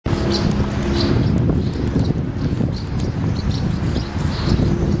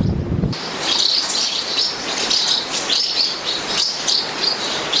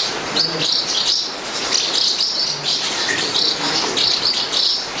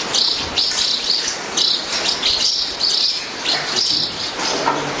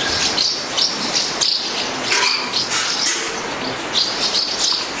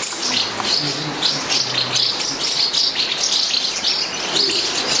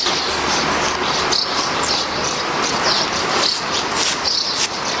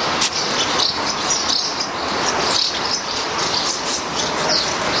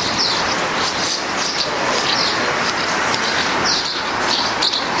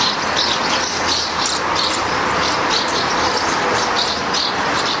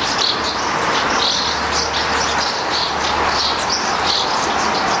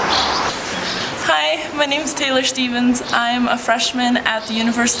My name is Taylor Stevens. I'm a freshman at the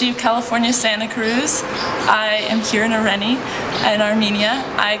University of California, Santa Cruz. I am here in Areni, in Armenia.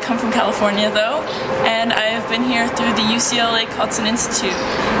 I come from California though, and I have been here through the UCLA Hudson Institute.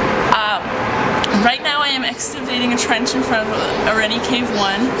 Right now I am excavating a trench in front of Areni-1 Cave.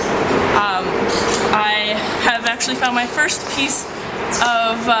 I have actually found my first piece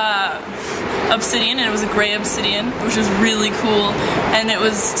of obsidian, and it was a gray obsidian, which was really cool, and it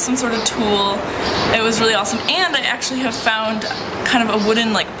was some sort of tool. It was really awesome, and I actually have found kind of a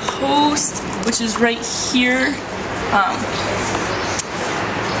wooden like post, which is right here.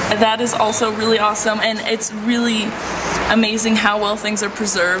 That is also really awesome, and it's really amazing how well things are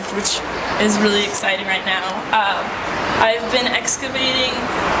preserved, which is really exciting right now. I've been excavating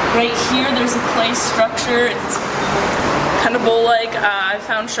right here. There's a clay structure. It's kind of bowl-like. I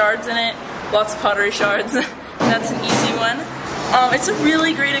found shards in it, lots of pottery shards. That's an easy one. It's a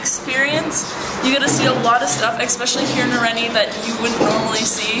really great experience. You get to see a lot of stuff, especially here in Areni, that you wouldn't normally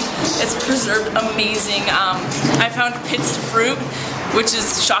see. It's preserved amazing. I found pits to fruit, which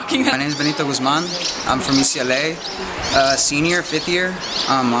is shocking. My name is Benito Guzman. I'm from UCLA, senior, 5th year.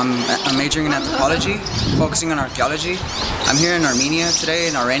 I'm majoring in anthropology, focusing on archaeology. I'm here in Armenia today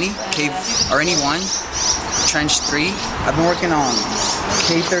in Areni-1, Trench 3. I've been working on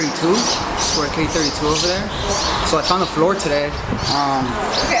K32, square K32 over there. So I found the floor today.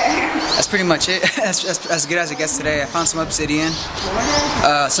 That's pretty much it. as good as it gets today. I found some obsidian,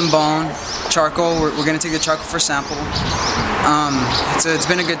 some bone, charcoal. We're gonna take the charcoal for sample. It's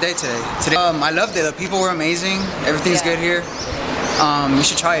been a good day today. I loved it. The people were amazing. Everything's good here. You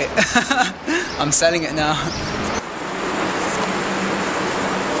should try it. I'm selling it now.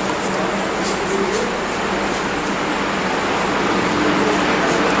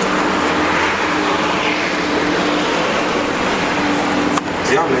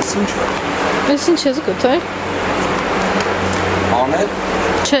 Ես ինչ ես գտել։ Հանել։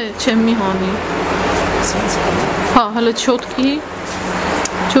 Չէ, մի հանի։ Հա, հələ չոտքի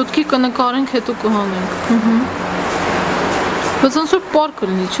կնկարենք, հետո կհանենք։ Բայց ոնց որ պար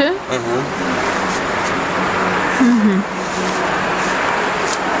կլինի, չէ։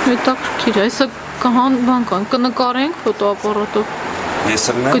 Հետաքրքիր է, այսա կնկարենք ֆոտոապարատով։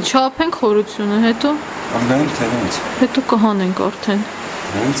 Կչափենք խորությունը, հետո հետո կհանենք արդեն։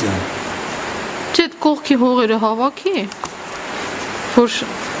 Չէ, այդ կողքի հողերը հավաքի, որ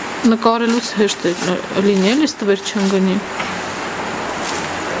նկարելուց հեշտ է լինի, էլ ես տվեր չընգնի։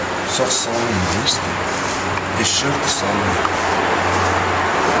 Սա սալն է, ես շերտը սալն է։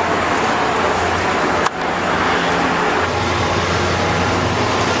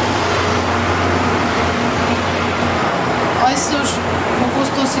 Այսօր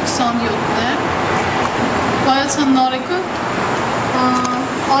օգոստոսի 27-ն է, կայացան նարեկը,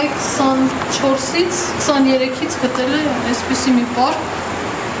 այ 24-ից 23-ից գտել է այսպիսի մի պարկ,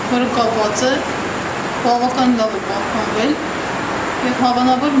 որը կապված է, բավական լավ է պահպանվել և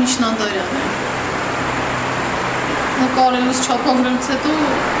հավանաբար միջնադարյան է։ Նկարելուց չափագրելուց հետո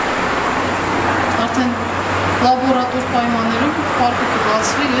արդեն լաբորատոր պայմաններում պարկը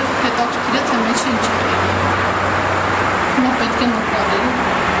կբացվի և հետաքրքիր է, թե մեջը ինչ է։ Հիմա պետք է նկարել։